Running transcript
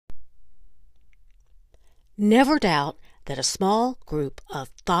Never doubt that a small group of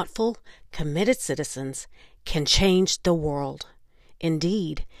thoughtful, committed citizens can change the world.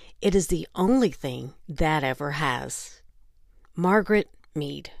 Indeed, it is the only thing that ever has. Margaret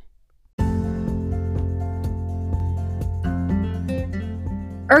Mead.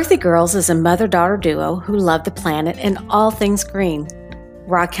 Earthy Girls is a mother-daughter duo who love the planet and all things green.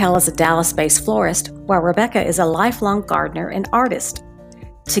 Raquel is a Dallas-based florist, while Rebecca is a lifelong gardener and artist.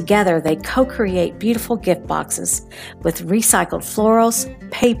 Together, they co-create beautiful gift boxes with recycled florals,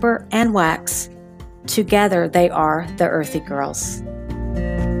 paper, and wax. Together, they are the Earthy Girls.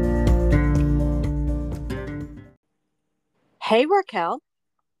 Hey, Raquel.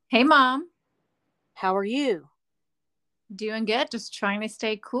 Hey, Mom. How are you? Doing good. Just trying to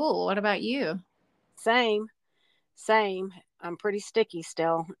stay cool. What about you? Same. I'm pretty sticky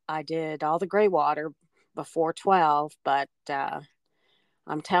still. I did all the gray water before 12, but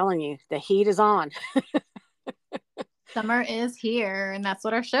I'm telling you, the heat is on. Summer is here, and that's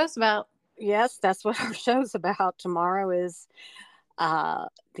what our show's about. Yes, that's what our show's about. Tomorrow is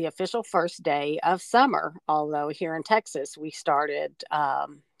the official first day of summer, although here in Texas, we started a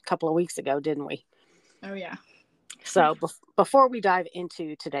couple of weeks ago, didn't we? Oh, yeah. So before we dive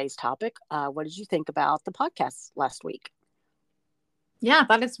into today's topic, what did you think about the podcast last week? Yeah, I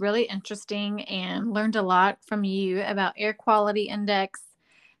thought it's really interesting and learned a lot from you about air quality index,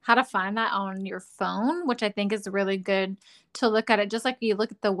 how to find that on your phone, which I think is really good to look at it. Just like you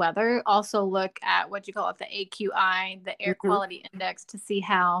look at the weather, also look at what you call it, the AQI, the air quality index, to see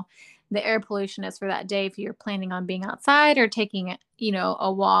how the air pollution is for that day. If you're planning on being outside or taking,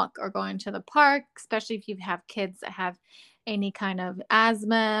 a walk or going to the park, especially if you have kids that have any kind of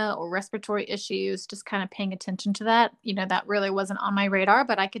asthma or respiratory issues, just kind of paying attention to that. That really wasn't on my radar,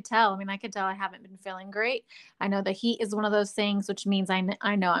 but I could tell. I haven't been feeling great. I know the heat is one of those things, which means I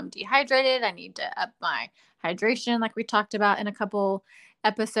know I'm dehydrated. I need to up my hydration, like we talked about in a couple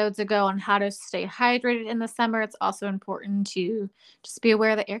episodes ago on how to stay hydrated in the summer. It's also important to just be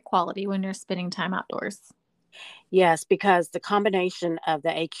aware of the air quality when you're spending time outdoors. Yes, because the combination of the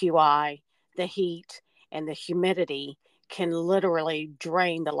AQI, the heat, and the humidity can literally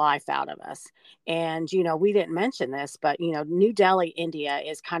drain the life out of us. And, we didn't mention this, but, New Delhi, India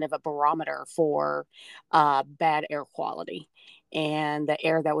is kind of a barometer for bad air quality. And the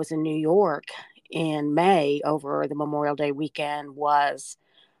air that was in New York in May over the Memorial Day weekend was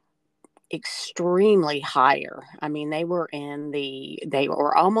extremely higher. I mean, they were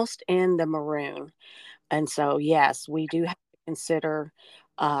almost in the maroon. And so, yes, we do have to consider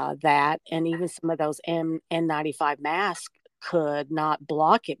that. And even some of those N95 masks could not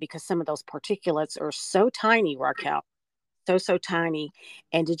block it because some of those particulates are so tiny, Raquel, so tiny.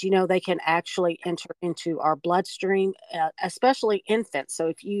 And did you know they can actually enter into our bloodstream, especially infants? So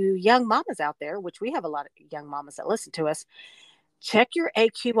if you young mamas out there, which we have a lot of young mamas that listen to us, check your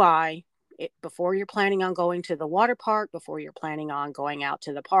AQI before you're planning on going to the water park, before you're planning on going out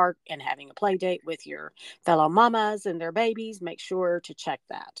to the park and having a play date with your fellow mamas and their babies. Make sure to check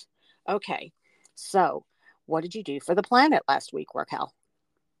that. Okay, so what did you do for the planet last week, Raquel?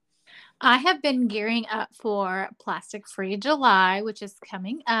 I have been gearing up for Plastic Free July, which is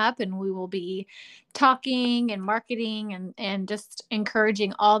coming up, and we will be talking and marketing and just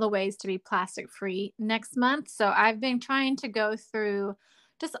encouraging all the ways to be plastic free next month. So I've been trying to go through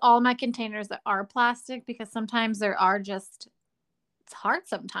just all my containers that are plastic, because sometimes it's hard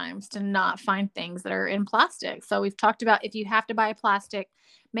sometimes to not find things that are in plastic. So we've talked about, if you have to buy plastic,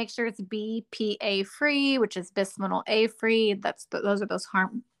 make sure it's BPA free, which is bisphenol A free. Those are those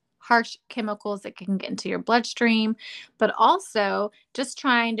harsh chemicals that can get into your bloodstream, but also just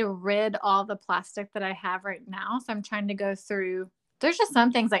trying to rid all the plastic that I have right now. So I'm trying to go through, there's just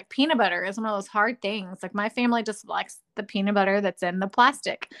some things like peanut butter is one of those hard things. Like my family just likes the peanut butter that's in the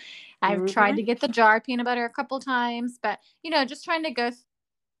plastic. I've tried to get the jar peanut butter a couple times, but just trying to go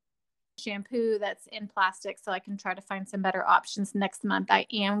shampoo that's in plastic so I can try to find some better options next month. I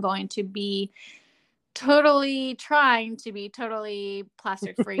am going to be trying to be totally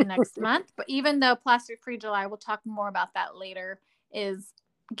plastic free next month. But even though Plastic Free July, we'll talk more about that later, is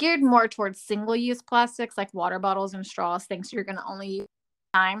geared more towards single-use plastics like water bottles and straws, things you're going to only use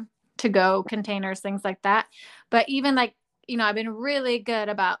time to go containers, things like that. But even I've been really good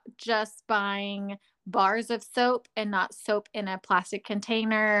about just buying bars of soap and not soap in a plastic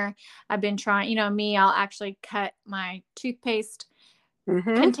container. I've been trying, I'll actually cut my toothpaste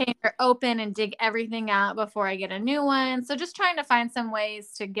Mm-hmm. container open and dig everything out before I get a new one. So just trying to find some ways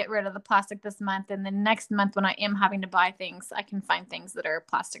to get rid of the plastic this month. And then next month, when I am having to buy things, I can find things that are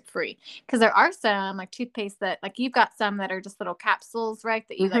plastic free. Because there are some like toothpaste that, like, you've got some that are just little capsules, right?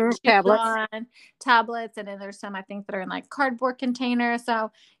 That you like Mm-hmm. chew Tablets. on, tablets. And then there's some I think that are in like cardboard containers.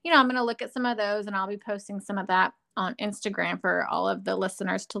 So, I'm going to look at some of those, and I'll be posting some of that on Instagram for all of the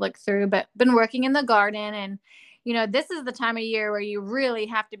listeners to look through. But been working in the garden, and this is the time of year where you really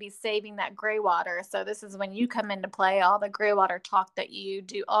have to be saving that gray water. So this is when you come into play. All the gray water talk that you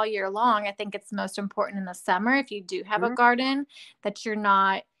do all year long, I think it's most important in the summer, if you do have a Mm-hmm. garden, that you're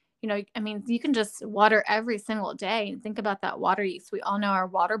not, I mean, you can just water every single day and think about that water use. We all know our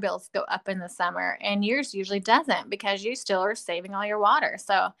water bills go up in the summer, and yours usually doesn't because you still are saving all your water.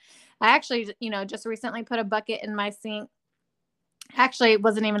 So I actually, just recently put a bucket in my sink. Actually, it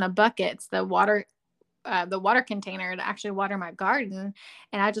wasn't even a bucket. It's the water container to actually water my garden.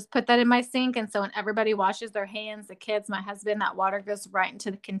 And I just put that in my sink. And so when everybody washes their hands, the kids, my husband, that water goes right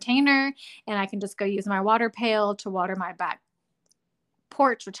into the container. And I can just go use my water pail to water my back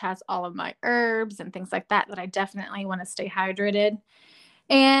porch, which has all of my herbs and things like that I definitely want to stay hydrated.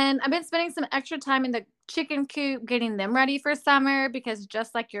 And I've been spending some extra time in the chicken coop getting them ready for summer, because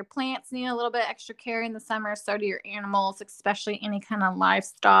just like your plants need a little bit extra care in the summer, so do your animals, especially any kind of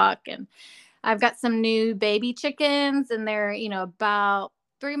livestock. And I've got some new baby chickens, and they're, about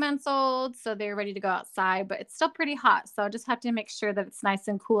 3 months old. So they're ready to go outside, but it's still pretty hot. So I just have to make sure that it's nice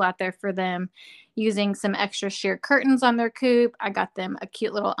and cool out there for them, using some extra sheer curtains on their coop. I got them a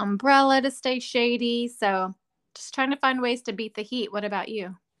cute little umbrella to stay shady. So just trying to find ways to beat the heat. What about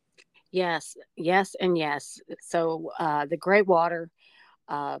you? Yes, yes, and yes. So the gray water,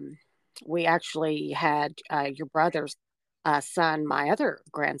 um, we actually had your brother's son, my other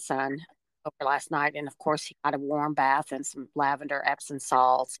grandson, over last night. And of course, he got a warm bath and some lavender Epsom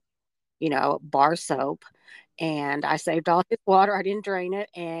salts, bar soap. And I saved all his water. I didn't drain it.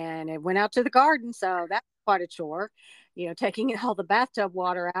 And it went out to the garden. So that's quite a chore, taking all the bathtub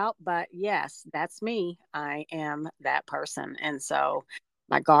water out. But yes, that's me. I am that person. And so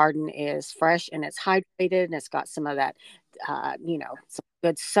my garden is fresh and it's hydrated, and it's got some of that, some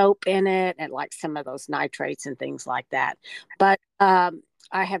good soap in it, and like some of those nitrates and things like that. But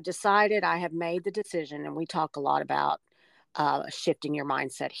I have decided, I have made the decision, and we talk a lot about shifting your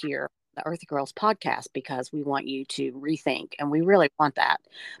mindset here, the Earthy Girls podcast, because we want you to rethink, and we really want that,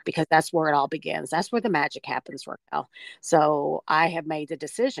 because that's where it all begins. That's where the magic happens, Raquel. So I have made the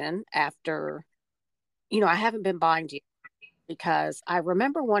decision after, I haven't been buying deodorant, because I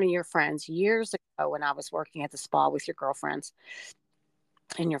remember one of your friends years ago when I was working at the spa with your girlfriends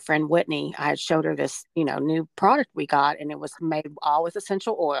and your friend Whitney. I had showed her this, new product we got, and it was made all with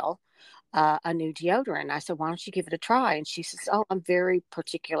essential oil, a new deodorant. I said, why don't you give it a try? And she says, oh, I'm very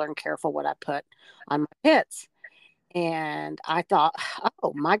particular and careful what I put on my pits. And I thought,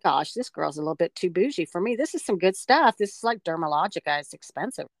 oh my gosh, this girl's a little bit too bougie for me. This is some good stuff. This is like Dermalogica. It's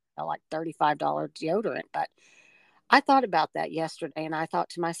expensive, like $35 deodorant. But I thought about that yesterday, and I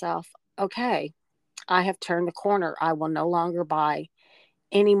thought to myself, okay, I have turned the corner. I will no longer buy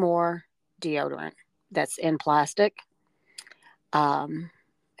any more deodorant that's in plastic. Um,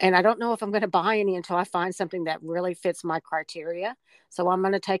 and I don't know if I'm going to buy any until I find something that really fits my criteria. So I'm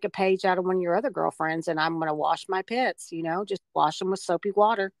going to take a page out of one of your other girlfriends, and I'm going to wash my pits, just wash them with soapy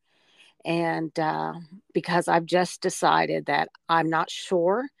water. And because I've just decided that I'm not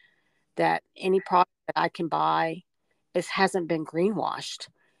sure that any product that I can buy hasn't been greenwashed.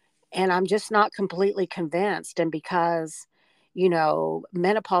 And I'm just not completely convinced. And because,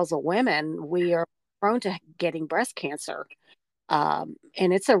 menopausal women, we are prone to getting breast cancer. And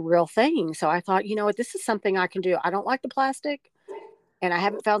it's a real thing. So I thought, you know what, this is something I can do. I don't like the plastic, and I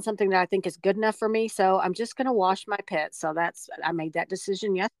haven't found something that I think is good enough for me. So I'm just going to wash my pets. So I made that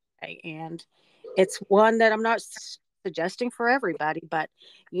decision yesterday, and it's one that I'm not suggesting for everybody, but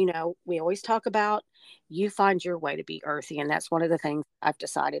we always talk about, you find your way to be earthy. And that's one of the things I've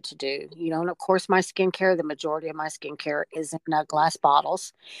decided to do, and of course my skincare, the majority of my skincare is in glass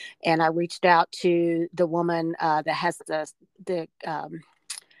bottles. And I reached out to the woman that has the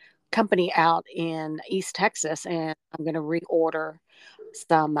company out in East Texas, and I'm going to reorder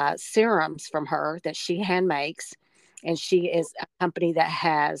some serums from her that she hand makes. And she is a company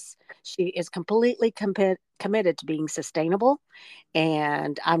she is completely committed to being sustainable.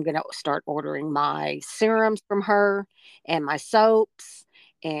 And I'm going to start ordering my serums from her, and my soaps,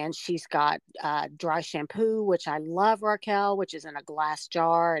 And she's got dry shampoo, which I love, Raquel, which is in a glass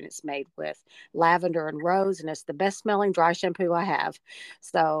jar, and it's made with lavender and rose, and it's the best smelling dry shampoo I have.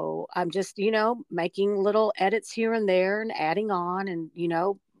 So I'm just, making little edits here and there and adding on, and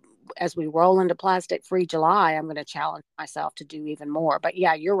as we roll into plastic free July, I'm going to challenge myself to do even more. But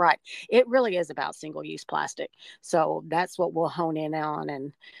yeah, you're right. It really is about single use plastic. So that's what we'll hone in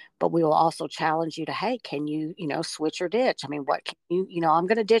on. But we will also challenge you to, hey, can you, switch or ditch? I mean, what can I'm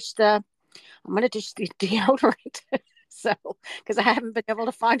going to ditch the deodorant. So, because I haven't been able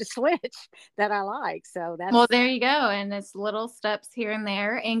to find a switch that I like. So Well, that's, there you go. And it's little steps here and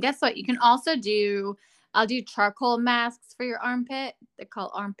there. And guess what? You can also I'll do charcoal masks for your armpit. They're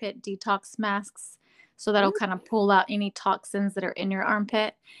called armpit detox masks. So that'll mm, kind of pull out any toxins that are in your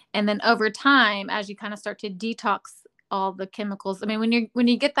armpit. And then over time, as you kind of start to detox all the chemicals, I mean, when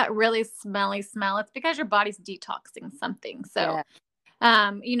you get that really smelly smell, it's because your body's detoxing something. So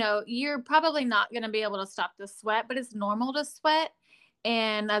yeah, you're probably not going to be able to stop the sweat, but it's normal to sweat.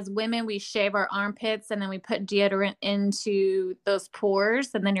 And as women, we shave our armpits and then we put deodorant into those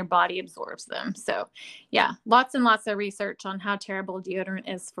pores and then your body absorbs them. So, yeah, lots and lots of research on how terrible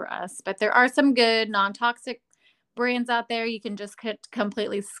deodorant is for us. But there are some good non toxic brands out there. You can just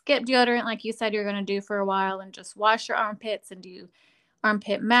completely skip deodorant, like you said you're going to do for a while, and just wash your armpits and do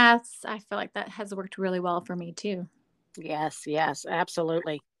armpit masks. I feel like that has worked really well for me too. yes, yes,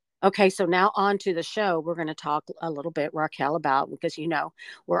 absolutely. Okay, so now on to the show. We're going to talk a little bit, Raquel, about because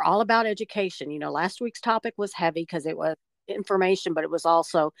we're all about education. Last week's topic was heavy because it was information, but it was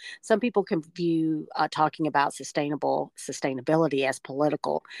also some people can view talking about sustainability as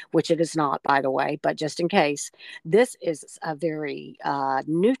political, which it is not, by the way. But just in case, this is a very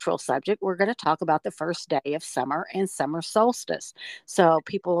neutral subject. We're going to talk about the first day of summer and summer solstice. So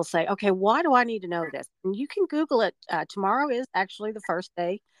people will say, okay, why do I need to know this? And you can Google it. Tomorrow is actually the first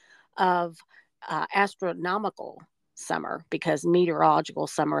day of astronomical summer because meteorological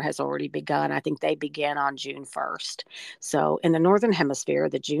summer has already begun. I think they begin on June 1st. So, in the northern hemisphere,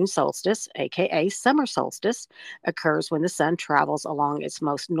 the June solstice, aka summer solstice, occurs when the sun travels along its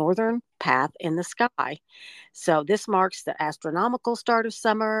most northern path in the sky. So, this marks the astronomical start of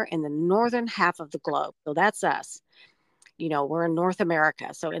summer in the northern half of the globe. So, that's us. We're in North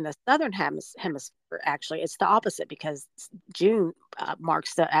America. So in the southern hemisphere, actually, it's the opposite because June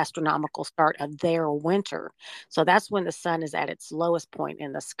marks the astronomical start of their winter. So that's when the sun is at its lowest point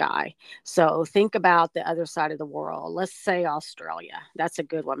in the sky. So think about the other side of the world. Let's say Australia. That's a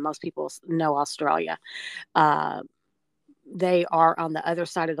good one. Most people know Australia. Uh, they are on the other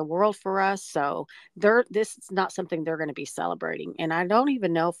side of the world for us. So this is not something they're going to be celebrating. And I don't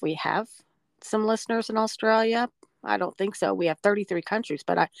even know if we have some listeners in Australia. I don't think so. We have 33 countries,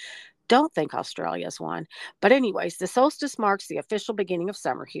 but I don't think Australia is one. But anyways, the solstice marks the official beginning of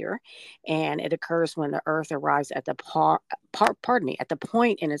summer here, and it occurs when the Earth arrives at the at the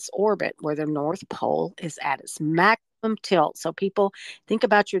point in its orbit where the North Pole is at its maximum tilt. So people think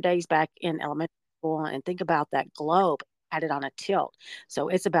about your days back in elementary school and think about that globe at it on a tilt. So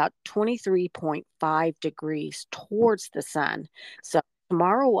it's about 23.5 degrees towards the sun. So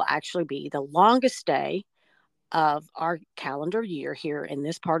tomorrow will actually be the longest day of our calendar year here in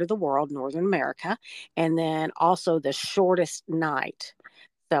this part of the world, Northern America, and then also the shortest night.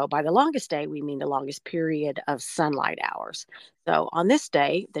 So, by the longest day, we mean the longest period of sunlight hours. So, on this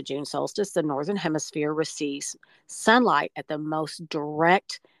day, the June solstice, the Northern Hemisphere receives sunlight at the most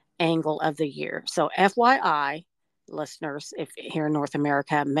direct angle of the year. So, FYI, listeners, if here in North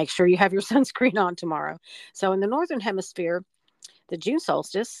America, make sure you have your sunscreen on tomorrow. So, in the Northern Hemisphere, the June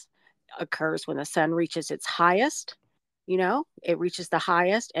solstice occurs when the sun reaches its highest. It reaches the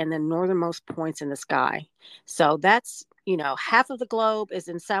highest and the northernmost points in the sky. So that's, half of the globe is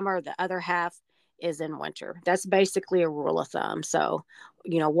in summer, the other half is in winter. That's basically a rule of thumb. So,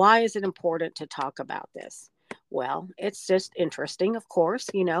 why is it important to talk about this? Well, it's just interesting, of course.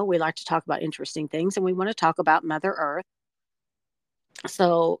 We like to talk about interesting things and we want to talk about Mother Earth.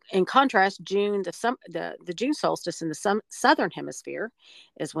 So, in contrast, the June solstice in the southern hemisphere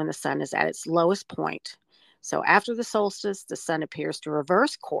is when the sun is at its lowest point. So, after the solstice, the sun appears to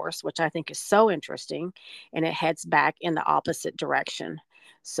reverse course, which I think is so interesting, and it heads back in the opposite direction.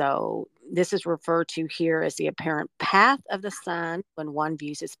 So, this is referred to here as the apparent path of the sun when one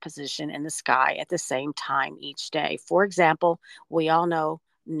views its position in the sky at the same time each day. For example, we all know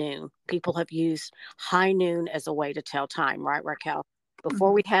noon. People have used high noon as a way to tell time, right, Raquel?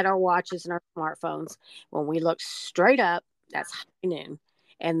 Before we had our watches and our smartphones, when we looked straight up, that's high noon.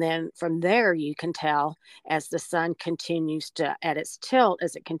 And then from there, you can tell as the sun continues to, at its tilt,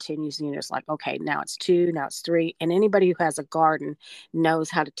 as it continues, it's like, okay, now it's 2, now it's 3. And anybody who has a garden knows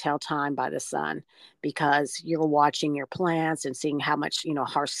how to tell time by the sun, because you're watching your plants and seeing how much,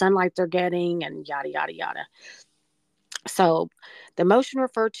 harsh sunlight they're getting, and yada, yada, yada. So the motion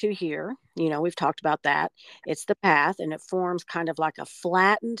referred to here, we've talked about that. It's the path, and it forms kind of like a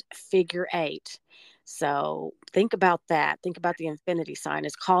flattened figure 8. So think about that. Think about the infinity sign.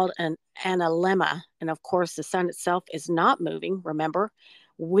 It's called an analemma. And of course, the sun itself is not moving. Remember,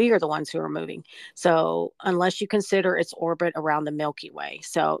 we are the ones who are moving. So unless you consider its orbit around the Milky Way.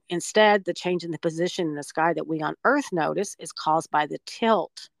 So instead, the change in the position in the sky that we on Earth notice is caused by the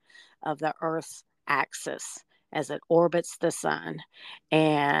tilt of the Earth's axis as it orbits the sun.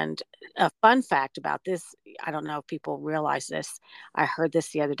 And a fun fact about this, I don't know if people realize this. I heard this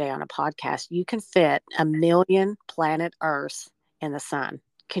the other day on a podcast. You can fit 1 million planet Earths in the sun.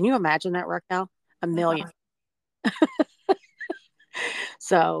 Can you imagine that, Raquel? 1 million.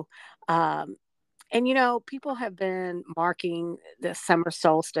 So, and people have been marking the summer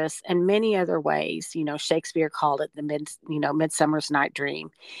solstice in many other ways. Shakespeare called it the Midsummer's Night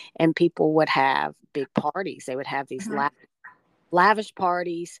Dream, and people would have big parties. They would have these lavish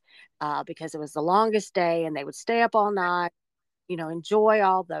parties because it was the longest day, and they would stay up all night. Enjoy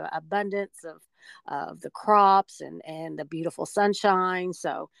all the abundance of the crops and the beautiful sunshine.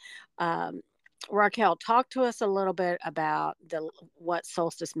 So, Raquel, talk to us a little bit about what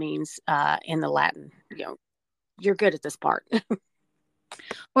solstice means in the Latin. You're good at this part.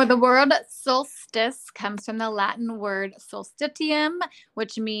 Well, the word solstice comes from the Latin word solstitium,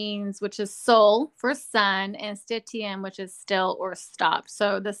 which is sol for sun, and stitium, which is still or stop.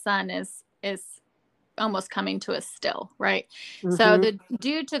 So the sun is almost coming to a still, right? Mm-hmm. So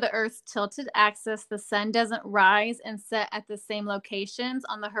due to the Earth's tilted axis, the sun doesn't rise and set at the same locations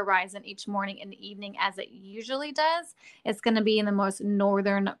on the horizon each morning and evening as it usually does. It's going to be in the most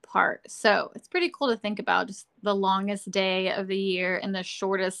northern part. So it's pretty cool to think about, just the longest day of the year and the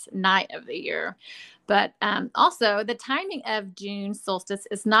shortest night of the year. But also, the timing of June solstice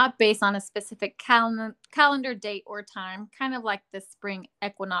is not based on a specific calendar date or time, kind of like the spring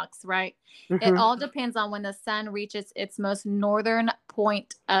equinox, right? Mm-hmm. It all depends on when the sun reaches its most northern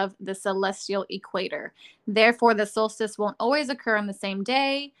point of the celestial equator. Therefore, the solstice won't always occur on the same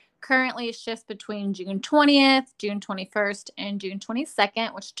day. Currently, it shifts between June 20th, June 21st, and June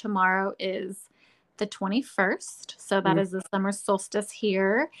 22nd, which tomorrow is the 21st. So that is the summer solstice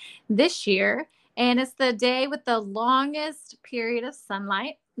here this year. And it's the day with the longest period of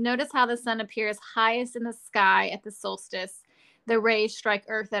sunlight. Notice how the sun appears highest in the sky at the solstice. The rays strike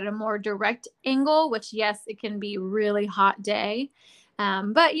Earth at a more direct angle, which, yes, it can be a really hot day.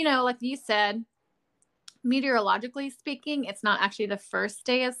 But, like you said, meteorologically speaking, it's not actually the first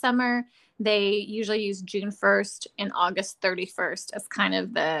day of summer. They usually use June 1st and August 31st as kind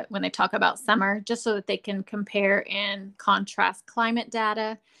of when they talk about summer, just so that they can compare and contrast climate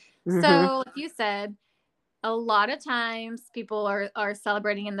data. Mm-hmm. So, like you said, a lot of times people are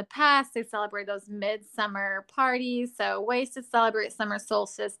celebrating in the past. They celebrate those midsummer parties. So ways to celebrate summer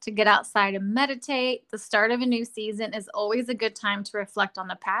solstice: to get outside and meditate. The start of a new season is always a good time to reflect on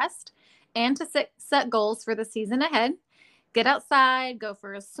the past and to set goals for the season ahead. Get outside, go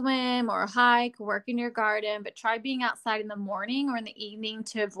for a swim or a hike, work in your garden, but try being outside in the morning or in the evening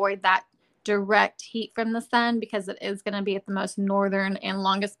to avoid that direct heat from the sun, because it is going to be at the most northern and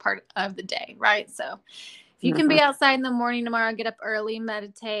longest part of the day, right? So if you can be outside in the morning tomorrow, get up early,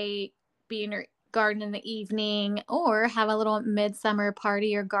 meditate, be in your garden in the evening, or have a little midsummer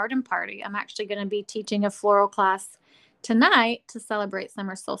party or garden party. I'm actually going to be teaching a floral class tonight to celebrate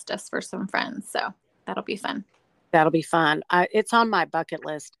summer solstice for some friends. So that'll be fun. That'll be fun. It's on my bucket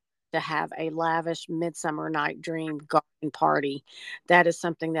list to have a lavish midsummer night dream garden party. That is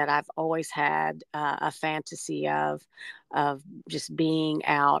something that I've always had a fantasy of just being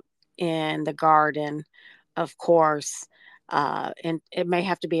out in the garden, of course. And it may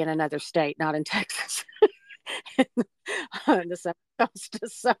have to be in another state, not in Texas. On the summer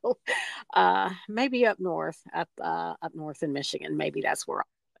solstice. So maybe up north in Michigan. Maybe that's where.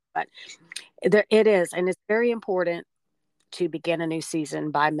 But it is, and it's very important to begin a new season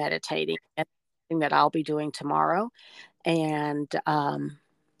by meditating. And something that I'll be doing tomorrow, and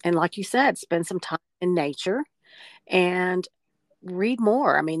like you said, spend some time in nature and read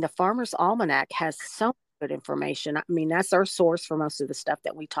more. I mean, the Farmer's Almanac has so good information. I mean, that's our source for most of the stuff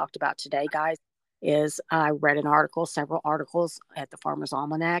that we talked about today, guys. I read several articles at the Farmer's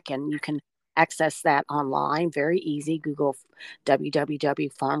Almanac, and you can access that online. Very easy. Google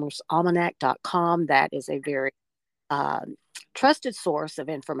www.farmersalmanac.com. That is a very um, trusted source of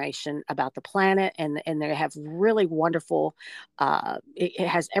information about the planet, and they have really wonderful. It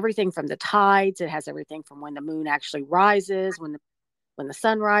has everything from the tides. It has everything from when the moon actually rises, when the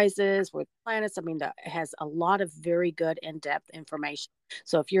sun rises, with planets. I mean, it has a lot of very good in-depth information.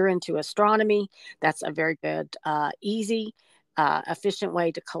 So if you're into astronomy, that's a very good, easy, efficient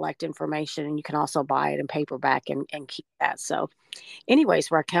way to collect information. And you can also buy it in paperback and keep that. So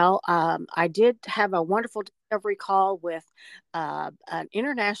anyways, Raquel, I did have a wonderful discovery call with an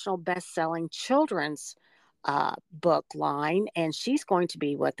international best-selling children's book line, and she's going to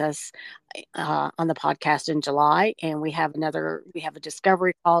be with us on the podcast in July. And we have a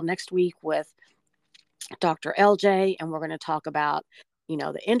discovery call next week with Dr. LJ, and we're going to talk about,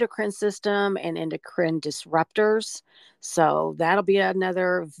 the endocrine system and endocrine disruptors. So that'll be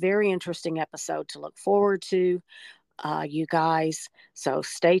another very interesting episode to look forward to, you guys. So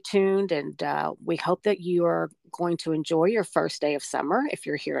stay tuned, and we hope that you are going to enjoy your first day of summer if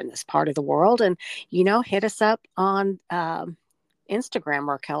you're here in this part of the world. And, hit us up on Instagram.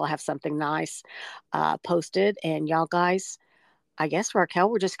 Raquel will have something nice posted. And y'all guys, I guess, Raquel,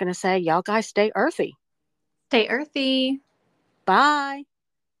 we're just going to say, y'all guys stay earthy. Stay earthy. Bye.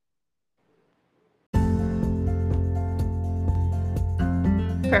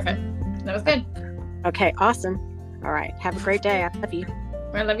 Perfect. That was good. Okay, awesome. All right. Have a great day. I love you.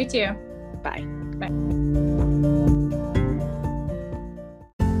 I love you too. Bye. Bye.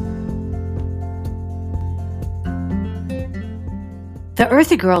 The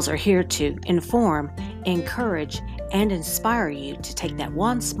Earthy Girls are here to inform, encourage, and inspire you to take that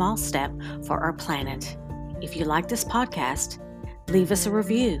one small step for our planet. If you like this podcast, leave us a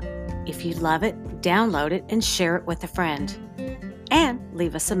review. If you love it, download it and share it with a friend. And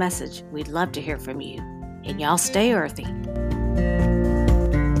leave us a message. We'd love to hear from you. And y'all stay earthy.